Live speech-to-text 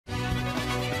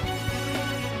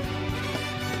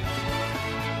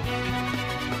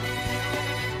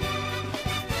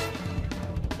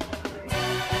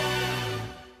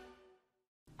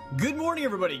morning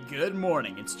everybody, good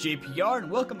morning, it's JPR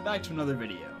and welcome back to another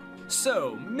video.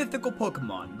 So, Mythical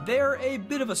Pokemon. They're a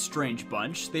bit of a strange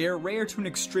bunch. They are rare to an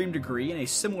extreme degree in a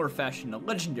similar fashion to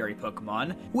legendary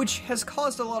Pokemon, which has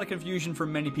caused a lot of confusion for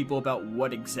many people about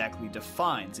what exactly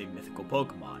defines a mythical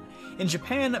Pokemon. In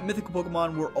Japan, mythical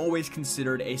Pokemon were always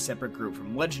considered a separate group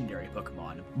from legendary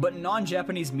Pokemon, but in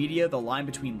non-Japanese media, the line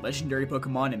between legendary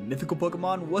Pokemon and mythical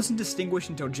Pokemon wasn't distinguished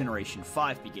until Generation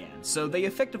 5 began, so they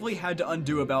effectively had to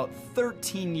undo about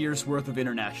 13 years worth of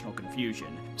international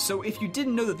confusion. So if you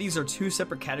didn't know that these are two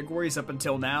separate categories up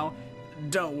until now,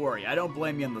 don't worry, I don't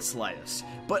blame you in the slightest.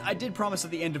 But I did promise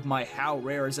at the end of my How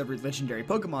Rare is Every Legendary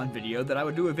Pokemon video that I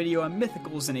would do a video on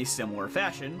mythicals in a similar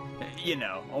fashion. You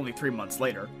know, only 3 months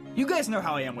later. You guys know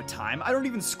how I am with time. I don't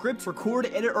even script,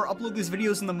 record, edit, or upload these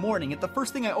videos in the morning, and the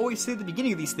first thing I always say at the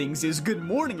beginning of these things is, good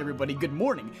morning everybody, good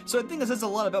morning. So I think that says a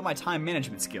lot about my time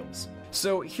management skills.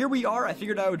 So here we are. I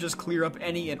figured I would just clear up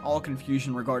any and all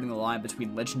confusion regarding the line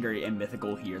between legendary and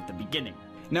mythical here at the beginning.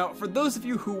 Now, for those of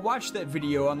you who watched that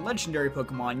video on legendary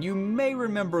Pokemon, you may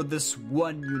remember this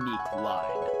one unique line.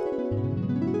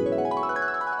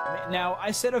 Now,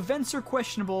 I said events are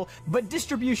questionable, but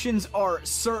distributions are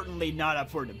certainly not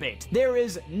up for debate. There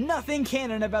is nothing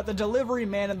canon about the delivery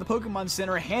man at the Pokemon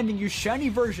Center handing you shiny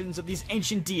versions of these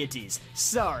ancient deities.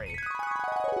 Sorry.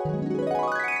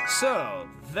 So,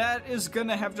 that is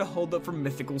gonna have to hold up for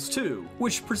Mythicals too,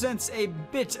 which presents a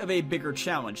bit of a bigger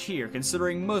challenge here,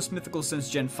 considering most Mythicals since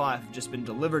Gen 5 have just been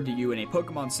delivered to you in a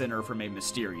Pokemon Center from a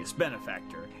mysterious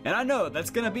benefactor. And I know, that's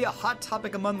gonna be a hot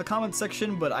topic among the comments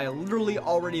section, but I literally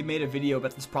already made a video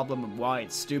about this problem and why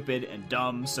it's stupid and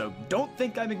dumb, so don't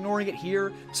think I'm ignoring it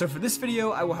here. So for this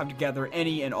video, I will have to gather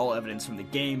any and all evidence from the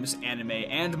games, anime,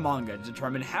 and manga to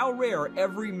determine how rare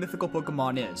every mythical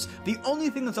Pokemon is. The only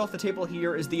thing that's off the table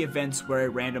here is the events where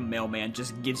a random mailman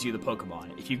just gives you the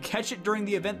Pokemon. If you catch it during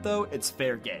the event though, it's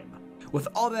fair game. With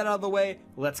all that out of the way,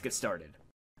 let's get started.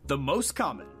 The most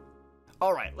common.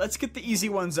 Alright, let's get the easy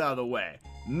ones out of the way.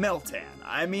 Meltan.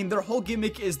 I mean, their whole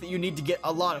gimmick is that you need to get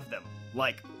a lot of them.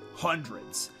 Like,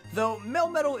 hundreds. Though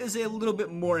Melmetal is a little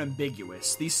bit more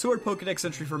ambiguous. The Sword Pokedex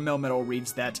entry for Melmetal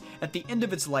reads that, at the end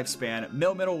of its lifespan,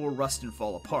 Melmetal will rust and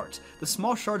fall apart. The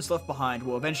small shards left behind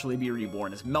will eventually be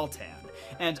reborn as Meltan.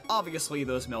 And obviously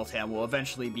those Meltan will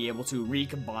eventually be able to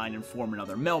recombine and form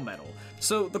another Melmetal.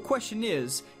 So the question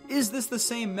is this the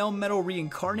same Melmetal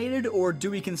reincarnated, or do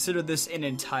we consider this an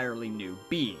entirely new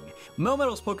being?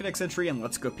 Melmetal's Pokedex entry in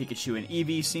Let's Go Pikachu and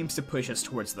Eevee seems to push us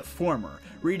towards the former,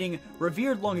 reading,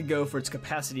 revered long ago for its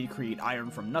capacity to create iron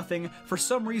from nothing, for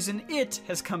some reason it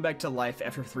has come back to life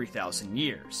after 3,000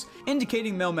 years,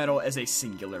 indicating Melmetal as a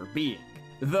singular being.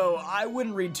 Though, I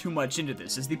wouldn't read too much into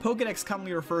this, as the Pokedex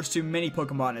commonly refers to many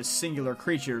Pokemon as singular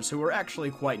creatures who are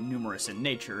actually quite numerous in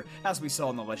nature, as we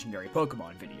saw in the Legendary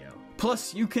Pokemon video.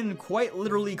 Plus, you can quite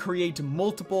literally create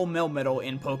multiple Melmetal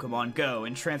in Pokemon Go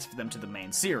and transfer them to the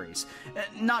main series.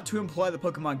 Not to imply that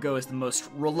Pokemon Go is the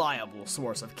most reliable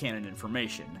source of canon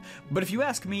information, but if you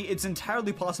ask me, it's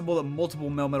entirely possible that multiple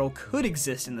Melmetal could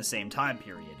exist in the same time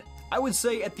period. I would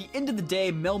say at the end of the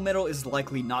day, Melmetal is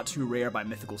likely not too rare by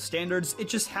mythical standards, it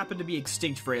just happened to be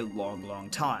extinct for a long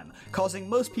time, causing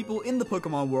most people in the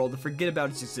Pokemon world to forget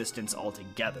about its existence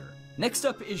altogether. Next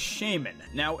up is Shaman.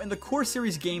 Now, in the core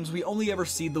series games, we only ever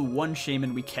see the one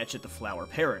Shaman we catch at the Flower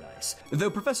Paradise, though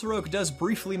Professor Oak does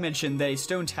briefly mention that a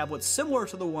stone tablet similar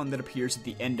to the one that appears at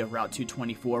the end of Route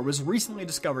 224 was recently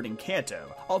discovered in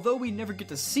Kanto. Although we never get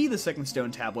to see the second stone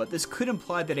tablet, this could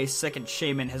imply that a second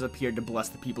Shaman has appeared to bless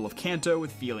the people of Kanto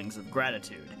with feelings of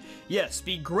gratitude. Yes,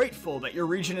 be grateful that your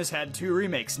region has had 2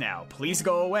 remakes now, please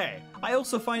go away. I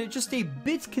also find it just a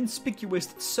bit conspicuous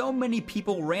that so many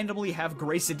people randomly have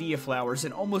Gracidea flowers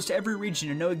in almost every region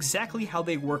and know exactly how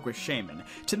they work with Shaman.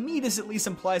 To me, this at least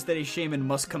implies that a Shaman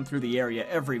must come through the area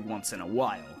every once in a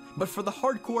while. But for the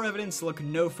hardcore evidence, look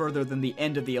no further than the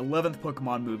end of the 11th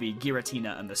Pokemon movie,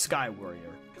 Giratina and the Sky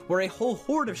Warrior, where a whole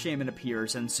horde of Shaman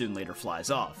appears and soon later flies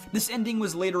off. This ending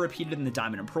was later repeated in the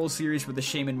Diamond and Pearl series, where the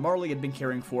Shaman Marley had been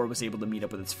caring for was able to meet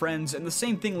up with its friends, and the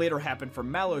same thing later happened for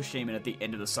Mallow's Shaman at the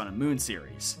end of the Sun and Moon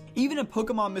series. Even in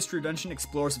Pokemon Mystery Dungeon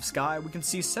Explorers of Sky, we can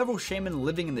see several Shaman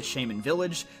living in the Shaman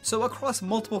Village, so across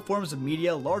multiple forms of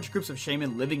media, large groups of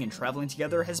Shaman living and traveling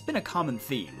together has been a common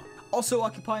theme. Also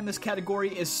occupying this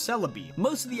category is Celebi.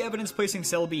 Most of the evidence placing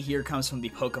Celebi here comes from the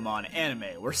Pokemon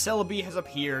anime, where Celebi has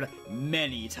appeared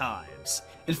many times. times.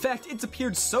 In fact, it's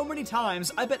appeared so many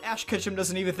times, I bet Ash Ketchum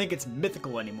doesn't even think it's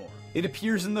mythical anymore. It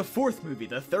appears in the 4th movie,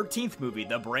 the 13th movie,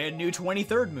 the brand new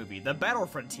 23rd movie, the Battle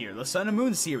Frontier, the Sun and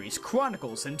Moon series,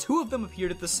 Chronicles, and 2 of them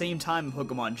appeared at the same time in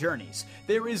Pokemon Journeys.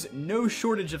 There is no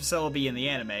shortage of Celebi in the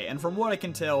anime, and from what I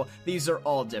can tell, these are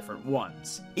all different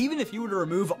ones. Even if you were to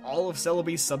remove all of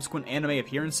Celebi's subsequent anime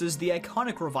appearances, the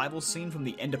iconic revival scene from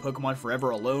the end of Pokemon Forever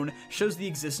alone shows the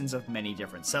existence of many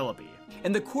different Celebi.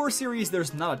 In the core series,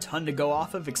 there's not a ton to go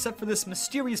off of except for this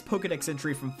mysterious Pokedex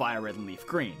entry from Fire Red and Leaf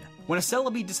Green. When a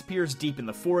Celebi disappears deep in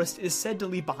the forest, it is said to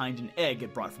leave behind an egg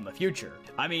it brought from the future.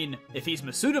 I mean, if he's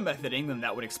Masuda methoding, then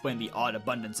that would explain the odd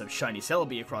abundance of shiny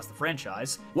Celebi across the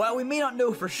franchise. While we may not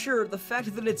know for sure, the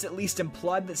fact that it's at least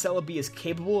implied that Celebi is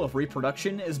capable of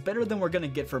reproduction is better than we're gonna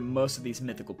get for most of these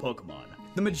mythical Pokemon.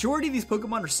 The majority of these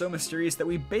Pokemon are so mysterious that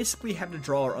we basically have to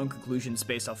draw our own conclusions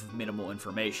based off of minimal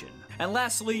information. And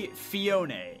lastly,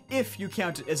 Fione, if you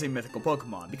count it as a mythical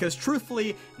Pokemon, because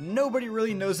truthfully, nobody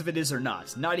really knows if it is or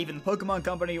not even the Pokemon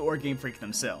Company or Game Freak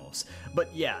themselves.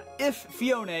 But yeah, if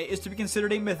Fione is to be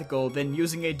considered a mythical, then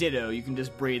using a Ditto, you can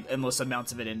just breed endless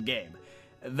amounts of it in-game.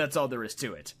 That's all there is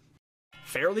to it.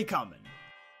 Fairly common.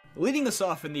 Leading us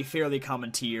off in the fairly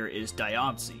common tier is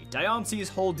Diancie. Diancie's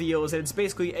whole deal is that it's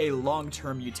basically a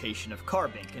long-term mutation of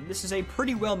Carbink, and this is a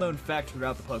pretty well-known fact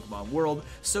throughout the Pokemon world,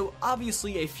 so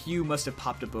obviously a few must have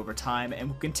popped up over time and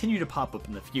will continue to pop up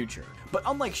in the future. But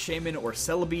unlike Shaman or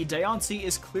Celebi, Diancie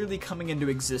is clearly coming into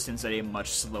existence at a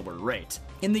much slower rate.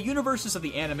 In the universes of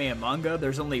the anime and manga,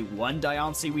 there's only one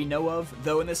Diancie we know of,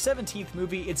 though in the 17th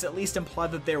movie it's at least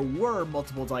implied that there were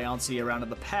multiple Diancie around in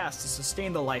the past to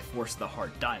sustain the life force of the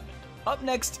Heart Diamond. Up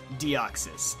next,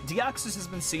 Deoxys. Deoxys has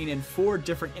been seen in 4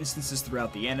 different instances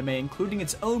throughout the anime, including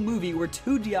its own movie where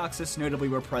 2 Deoxys notably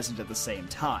were present at the same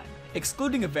time.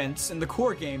 Excluding events, in the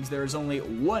core games there is only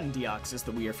one Deoxys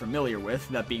that we are familiar with,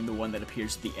 that being the one that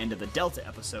appears at the end of the Delta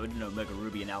episode in Omega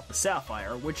Ruby and Alpha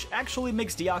Sapphire, which actually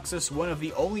makes Deoxys one of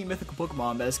the only mythical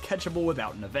Pokemon that is catchable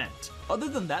without an event. Other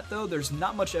than that though, there's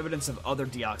not much evidence of other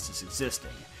Deoxys existing.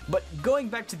 But going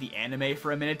back to the anime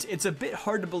for a minute, it's a bit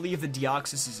hard to believe that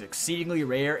Deoxys is exceedingly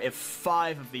rare if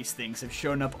 5 of these things have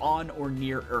shown up on or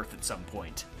near Earth at some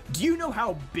point. Do you know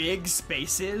how big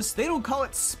space is? They don't call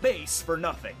it space for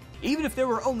nothing. Even if there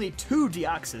were only 2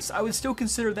 Deoxys, I would still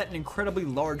consider that an incredibly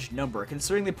large number,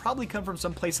 considering they probably come from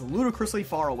someplace ludicrously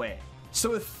far away.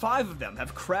 So if 5 of them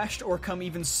have crashed or come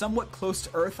even somewhat close to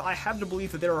Earth, I have to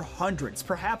believe that there are hundreds,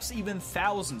 perhaps even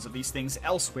thousands of these things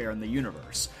elsewhere in the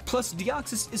universe. Plus,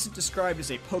 Deoxys isn't described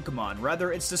as a Pokemon,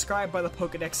 rather it's described by the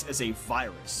Pokedex as a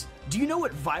virus. Do you know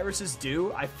what viruses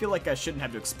do? I feel like I shouldn't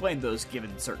have to explain those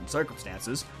given certain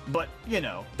circumstances, but, you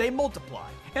know, they multiply.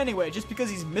 Anyway, just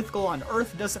because he's mythical on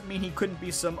Earth doesn't mean he couldn't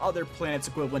be some other planet's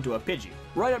equivalent to a Pidgey.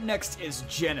 Right up next is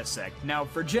Genesect. Now,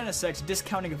 for Genesect,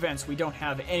 discounting events, we don't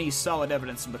have any solid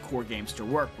evidence from the core games to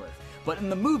work with. But in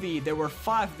the movie, there were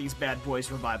 5 of these bad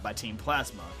boys revived by Team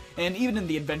Plasma. And even in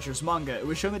the Adventures manga, it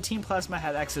was shown that Team Plasma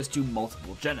had access to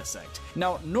multiple Genesect.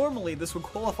 Now, normally this would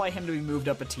qualify him to be moved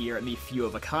up a tier in the few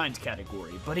of a kind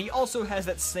category, but he also has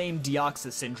that same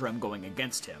Deoxys syndrome going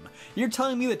against him. You're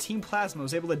telling me that Team Plasma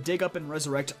was able to dig up and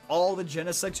resurrect all the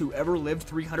Genesect who ever lived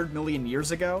 300 million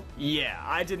years ago? Yeah,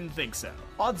 I didn't think so.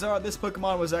 Odds are this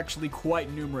Pokemon was actually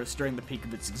quite numerous during the peak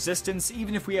of its existence,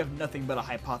 even if we have nothing but a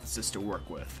hypothesis to work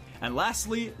with. And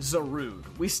lastly, Zarude.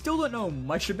 We still don't know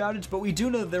much about it, but we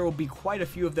do know that there will be quite a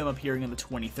few of them appearing in the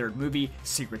 23rd movie,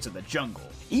 Secrets of the Jungle.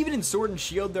 Even in Sword and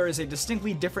Shield, there is a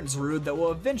distinctly different Zarude that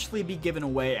will eventually be given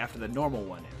away after the normal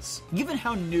one is. Given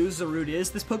how new Zarude is,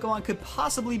 this Pokemon could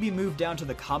possibly be moved down to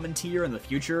the common tier in the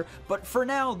future, but for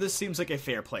now, this seems like a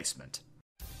fair placement.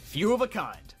 Few of a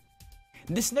kind.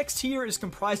 This next tier is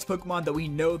comprised of Pokemon that we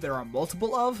know there are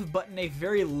multiple of, but in a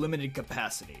very limited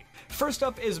capacity. First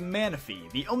up is Manaphy.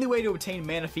 The only way to obtain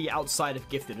Manaphy outside of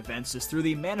gifted events is through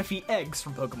the Manaphy eggs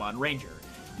from Pokemon Ranger.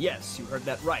 Yes, you heard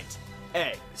that right.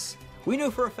 Eggs. We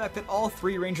know for a fact that all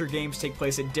 3 Ranger games take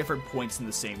place at different points in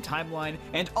the same timeline,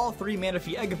 and all 3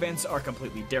 Manaphy egg events are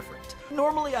completely different.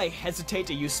 Normally I hesitate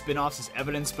to use spin-offs as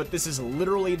evidence, but this is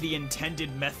literally the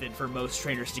intended method for most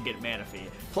trainers to get Manaphy.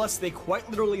 Plus, they quite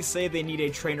literally say they need a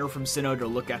trainer from Sinnoh to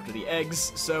look after the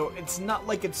eggs, so it's not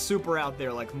like it's super out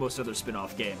there like most other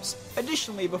spin-off games.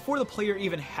 Additionally, before the player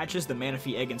even hatches the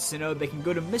Manaphy egg in Sinnoh, they can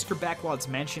go to Mr. Backlot's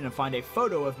mansion and find a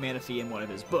photo of Manaphy in one of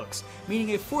his books,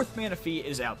 meaning a 4th Manaphy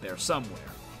is out there somewhere.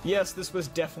 Yes, this was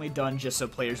definitely done just so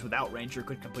players without Ranger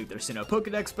could complete their Sinnoh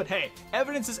Pokedex, but hey,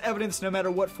 evidence is evidence no matter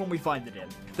what form we find it in.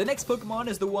 The next Pokemon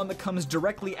is the one that comes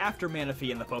directly after Manaphy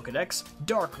in the Pokedex,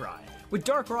 Darkrai. With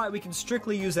Darkrai, we can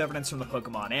strictly use evidence from the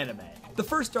Pokemon anime. The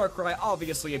first Darkrai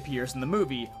obviously appears in the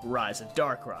movie Rise of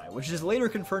Darkrai, which is later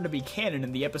confirmed to be canon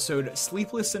in the episode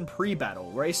Sleepless and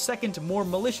Pre-Battle, where a second, more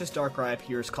malicious Darkrai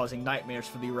appears causing nightmares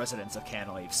for the residents of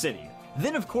Canalave City.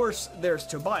 Then, of course, there's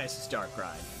Tobias'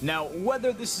 Darkrai. Now,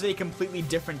 whether this is a completely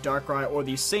different Darkrai or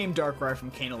the same Darkrai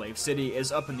from Canalave City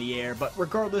is up in the air, but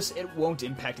regardless, it won't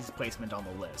impact his placement on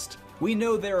the list. We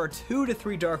know there are 2 to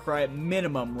 3 Darkrai at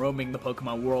minimum roaming the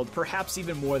Pokemon world, perhaps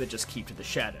even more that just keep to the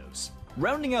shadows.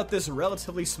 Rounding out this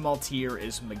relatively small tier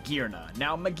is Magearna.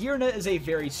 Now, Magearna is a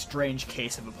very strange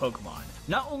case of a Pokemon.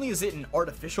 Not only is it an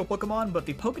artificial Pokemon, but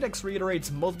the Pokedex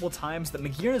reiterates multiple times that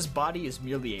Magearna's body is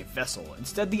merely a vessel.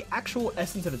 Instead, the actual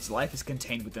essence of its life is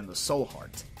contained within the Soul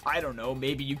Heart. I don't know,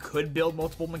 maybe you could build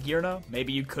multiple Magearna,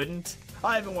 maybe you couldn't.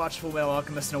 I haven't watched Fullmetal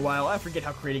Alchemist in a while, I forget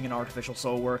how creating an artificial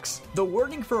soul works. The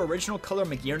wording for original color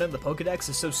Magearna in the Pokedex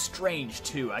is so strange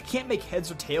too. I can't make heads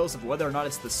or tails of whether or not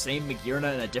it's the same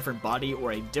Magearna in a different body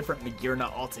or a different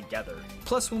Magearna altogether.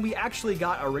 Plus, when we actually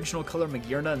got original color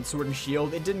Magearna in Sword and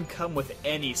Shield, it didn't come with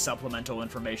any supplemental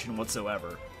information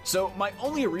whatsoever. So my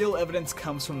only real evidence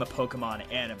comes from the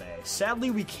Pokemon anime. Sadly,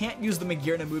 we can't use the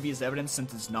Magearna movie as evidence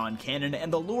since it's non-canon,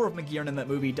 and the lore of Magearna in that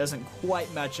movie doesn't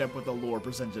quite match up with the lore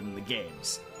presented in the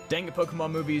games. Dang it, Pokemon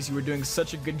movies, you were doing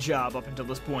such a good job up until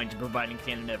this point in providing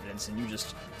canon evidence, and you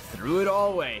just threw it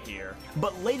all away here.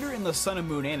 But later in the Sun and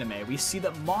Moon anime, we see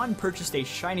that Mon purchased a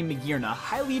shiny Magearna,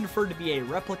 highly inferred to be a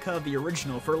replica of the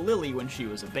original for Lily when she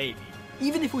was a baby.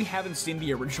 Even if we haven't seen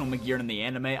the original Magearna in the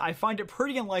anime, I find it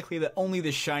pretty unlikely that only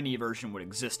the shiny version would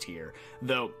exist here.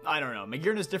 Though, I don't know,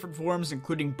 Magearna's different forms,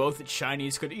 including both its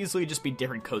shinies, could easily just be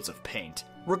different coats of paint.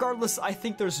 Regardless, I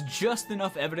think there's just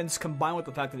enough evidence combined with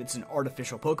the fact that it's an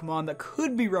artificial Pokemon that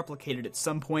could be replicated at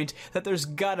some point that there's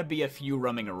gotta be a few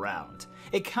roaming around.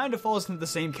 It kind of falls into the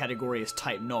same category as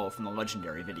Type Null from the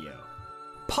Legendary video.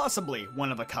 Possibly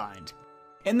one of a kind.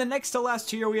 In the next to last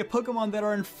tier, we have Pokemon that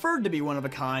are inferred to be one of a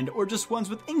kind, or just ones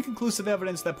with inconclusive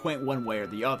evidence that point one way or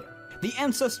the other. The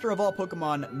ancestor of all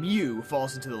Pokemon, Mew,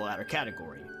 falls into the latter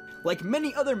category. Like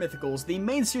many other Mythicals, the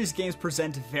main series games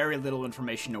present very little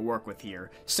information to work with here,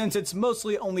 since it's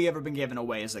mostly only ever been given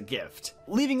away as a gift,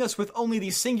 leaving us with only the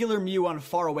singular Mew on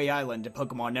Faraway Island in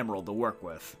Pokemon Emerald to work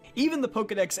with. Even the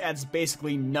Pokedex adds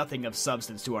basically nothing of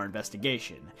substance to our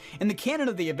investigation. In the canon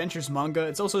of the Adventures manga,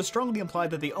 it's also strongly implied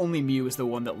that the only Mew is the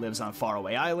one that lives on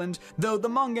Faraway Island, though the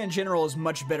manga in general is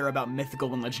much better about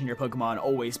mythical and legendary Pokemon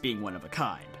always being one of a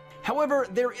kind. However,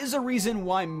 there is a reason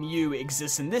why Mew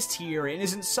exists in this tier and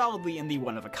isn't solidly in the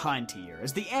one-of-a-kind tier,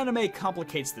 as the anime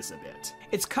complicates this a bit.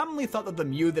 It's commonly thought that the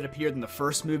Mew that appeared in the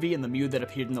first movie and the Mew that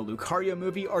appeared in the Lucario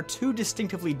movie are 2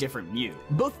 distinctively different Mew.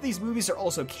 Both of these movies are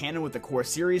also canon with the core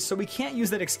series, so we can't use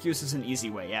that excuse as an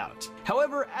easy way out.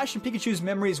 However, Ash and Pikachu's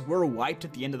memories were wiped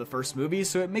at the end of the first movie,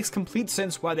 so it makes complete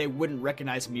sense why they wouldn't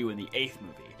recognize Mew in the 8th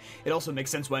movie. It also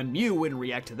makes sense why Mew wouldn't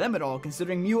react to them at all,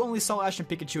 considering Mew only saw Ash and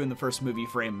Pikachu in the first movie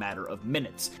for a matter of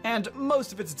minutes, and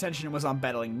most of its attention was on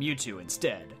battling Mewtwo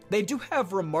instead. They do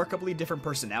have remarkably different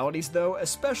personalities though,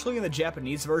 especially in the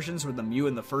Japanese versions where the Mew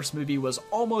in the first movie was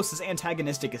almost as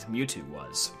antagonistic as Mewtwo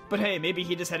was. But hey, maybe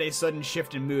he just had a sudden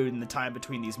shift in mood in the time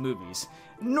between these movies.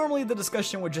 Normally the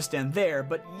discussion would just end there,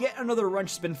 but yet another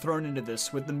wrench has been thrown into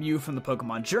this with the Mew from the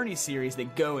Pokemon Journey series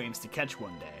that Go aims to catch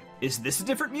one day. Is this a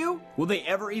different Mew? Will they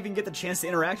ever even get the chance to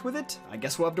interact with it? I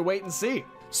guess we'll have to wait and see.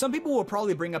 Some people will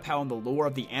probably bring up how in the lore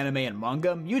of the anime and manga,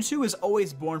 Mewtwo is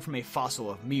always born from a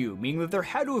fossil of Mew, meaning that there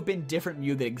had to have been different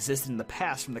Mew that existed in the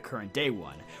past from the current day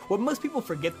one. What most people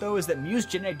forget though is that Mew's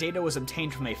genetic data was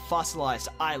obtained from a fossilized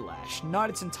eyelash, not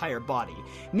its entire body,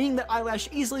 meaning that eyelash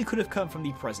easily could have come from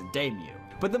the present day Mew.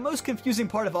 But the most confusing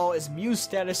part of all is Mew's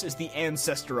status as the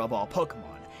ancestor of all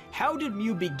Pokemon. How did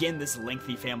Mew begin this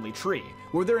lengthy family tree?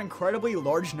 Were there incredibly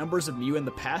large numbers of Mew in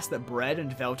the past that bred and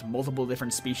developed multiple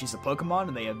different species of Pokemon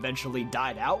and they eventually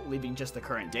died out, leaving just the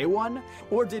current day one?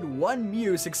 Or did one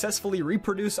Mew successfully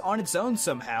reproduce on its own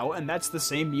somehow, and that's the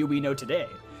same Mew we know today?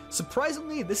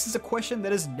 Surprisingly, this is a question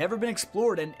that has never been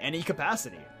explored in any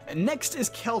capacity. Next is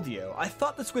Keldeo. I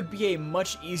thought this would be a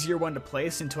much easier one to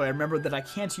place until I remembered that I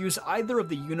can't use either of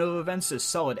the Unova events as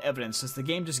solid evidence since the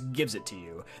game just gives it to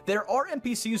you. There are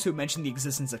NPCs who mention the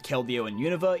existence of Keldeo in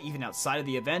Unova even outside of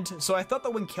the event, so I thought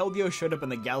that when Keldeo showed up in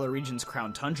the Galar region's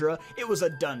Crown Tundra, it was a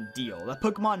done deal. That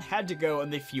Pokemon had to go in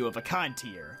the few of a kind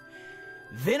tier.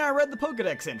 Then I read the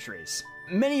Pokedex entries.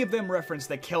 Many of them reference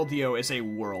that Keldeo is a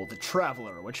world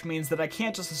traveler, which means that I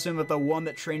can't just assume that the one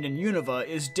that trained in Unova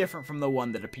is different from the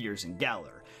one that appears in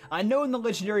Galar. I know in the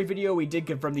legendary video we did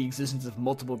confirm the existence of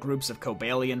multiple groups of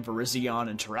Cobalion, Virizion,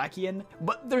 and Terrakion,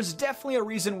 but there's definitely a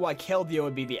reason why Keldeo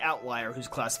would be the outlier who's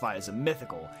classified as a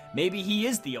mythical. Maybe he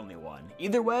is the only one.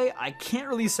 Either way, I can't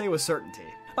really say with certainty.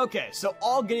 Okay, so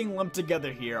all getting lumped together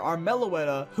here are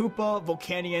Meloetta, Hoopa,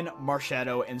 Volcanion,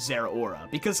 Marshadow, and Zeraora,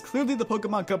 because clearly the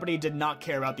Pokemon Company did not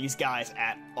care about these guys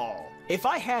at all. If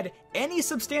I had any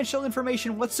substantial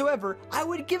information whatsoever, I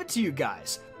would give it to you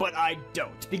guys, but I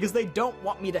don't, because they don't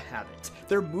want me to have it.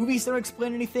 Their movies don't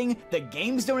explain anything, the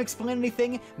games don't explain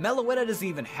anything, Meloetta doesn't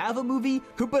even have a movie,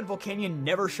 Hoopa and Volcanion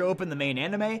never show up in the main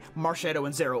anime, Marshadow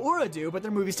and Zeraora do, but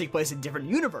their movies take place in different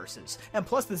universes, and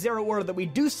plus the Zeraora that we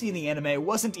do see in the anime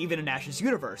wasn't even in Ash's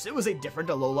universe, it was a different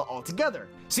Alola altogether.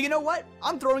 So you know what?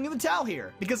 I'm throwing in the towel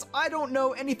here, because I don't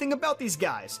know anything about these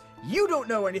guys. You don't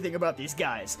know anything about these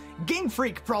guys. Game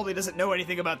Freak probably doesn't know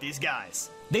anything about these guys.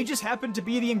 They just happen to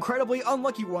be the incredibly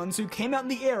unlucky ones who came out in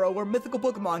the era where mythical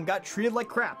Pokemon got treated like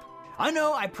crap. I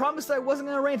know, I promised I wasn't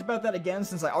going to rant about that again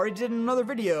since I already did in another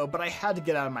video, but I had to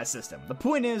get out of my system. The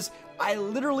point is, I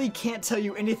literally can't tell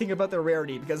you anything about their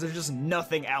rarity because there's just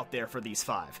nothing out there for these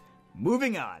 5.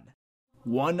 Moving on.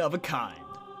 One of a kind.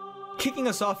 Kicking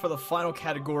us off for the final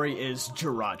category is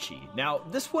Jirachi. Now,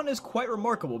 this one is quite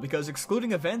remarkable because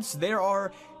excluding events, there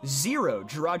are 0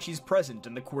 Jirachis present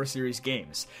in the core series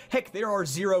games. Heck, there are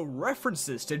 0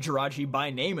 references to Jirachi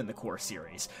by name in the core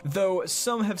series, though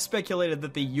some have speculated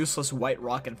that the useless white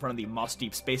rock in front of the Moss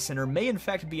Deep Space Center may in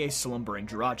fact be a slumbering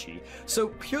Jirachi. So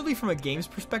purely from a game's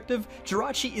perspective,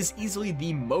 Jirachi is easily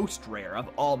the most rare of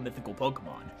all mythical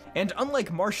Pokemon. And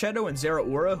unlike Marshadow and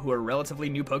Zeraora, who are relatively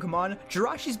new Pokemon,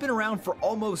 Jirachi's been around for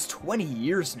almost 20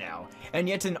 years now, and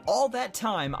yet in all that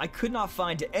time, I could not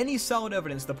find any solid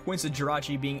evidence that points to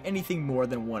Jirachi being anything more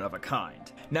than one of a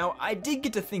kind. Now, I did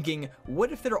get to thinking,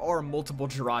 what if there are multiple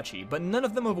Jirachi, but none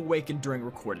of them have awakened during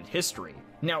recorded history?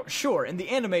 Now, sure, in the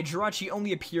anime, Jirachi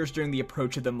only appears during the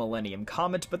approach of the Millennium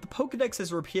Comet, but the Pokedex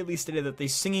has repeatedly stated that the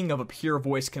singing of a pure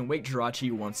voice can wake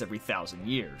Jirachi once every 1,000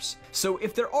 years. So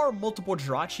if there are multiple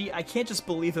Jirachi, I can't just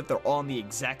believe that they're all on the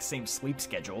exact same sleep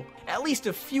schedule. At least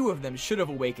a few of them should have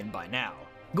awakened by now.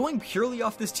 Going purely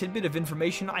off this tidbit of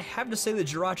information, I have to say that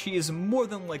Jirachi is more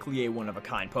than likely a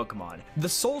one-of-a-kind Pokemon. The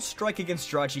sole strike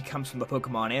against Jirachi comes from the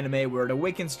Pokemon anime, where it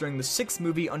awakens during the 6th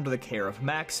movie under the care of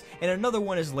Max, and another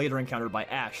one is later encountered by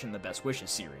Ash in the Best Wishes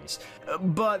series.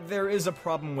 But there is a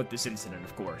problem with this incident,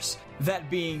 of course. That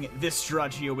being, this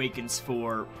Jirachi awakens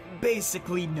for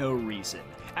basically no reason.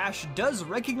 Ash does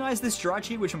recognize this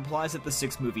Jirachi, which implies that the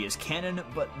 6th movie is canon,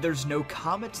 but there's no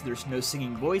comet, there's no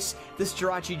singing voice, this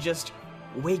Jirachi just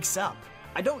wakes up.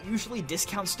 I don't usually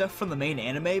discount stuff from the main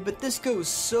anime, but this goes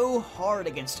so hard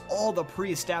against all the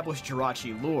pre-established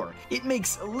Jirachi lore. It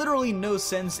makes literally no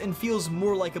sense and feels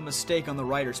more like a mistake on the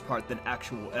writer's part than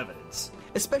actual evidence.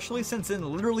 Especially since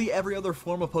in literally every other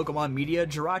form of Pokemon media,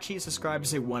 Jirachi is described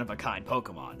as a one-of-a-kind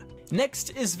Pokemon. Next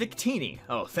is Victini.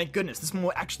 Oh, thank goodness, this one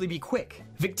will actually be quick.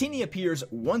 Victini appears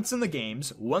once in the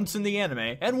games, once in the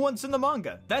anime, and once in the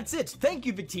manga. That's it. Thank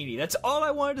you, Victini. That's all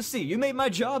I wanted to see. You made my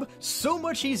job so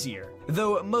much easier.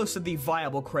 Though most of the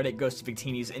viable credit goes to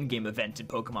Victini's in-game event in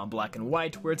Pokemon Black and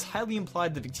White, where it's highly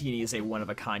implied that Victini is a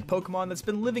one-of-a-kind Pokemon that's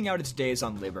been living out its days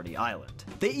on Liberty Island.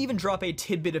 They even drop a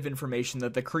tidbit of information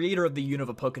that the creator of the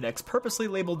Unova Pokedex purposely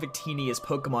labeled Victini as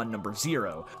Pokemon number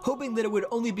 0, hoping that it would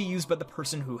only be used by the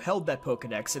person who held that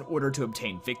Pokedex in order to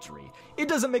obtain victory. It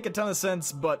doesn't make a ton of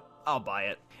sense, but I'll buy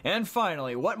it. And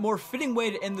finally, what more fitting way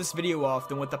to end this video off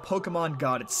than with the Pokemon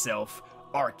god itself,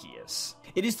 Arceus.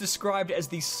 It is described as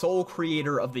the sole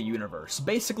creator of the universe.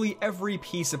 Basically, every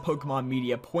piece of Pokemon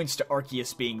media points to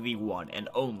Arceus being the one and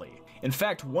only. In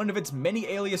fact, one of its many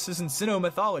aliases in Sinnoh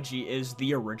mythology is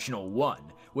the Original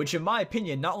One, which in my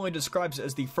opinion not only describes it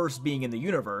as the first being in the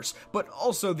universe, but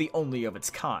also the only of its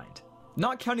kind.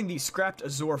 Not counting the scrapped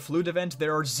Azure Flute event,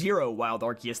 there are 0 wild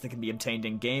Arceus that can be obtained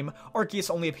in-game.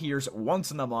 Arceus only appears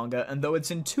once in the manga, and though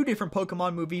it's in 2 different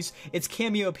Pokemon movies, its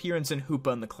cameo appearance in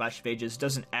Hoopa and the Clash of Ages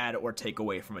doesn't add or take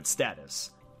away from its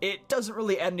status. It doesn't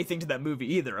really add anything to that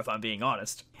movie either, if I'm being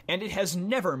honest. And it has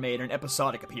never made an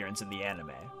episodic appearance in the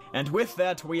anime. And with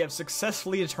that, we have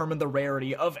successfully determined the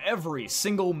rarity of every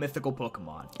single mythical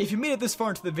Pokemon. If you made it this far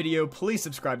into the video, please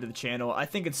subscribe to the channel. I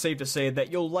think it's safe to say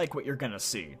that you'll like what you're gonna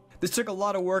see. This took a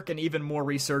lot of work and even more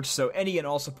research, so any and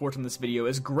all support on this video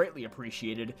is greatly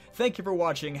appreciated. Thank you for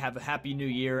watching, have a happy new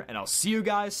year, and I'll see you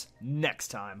guys next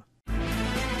time.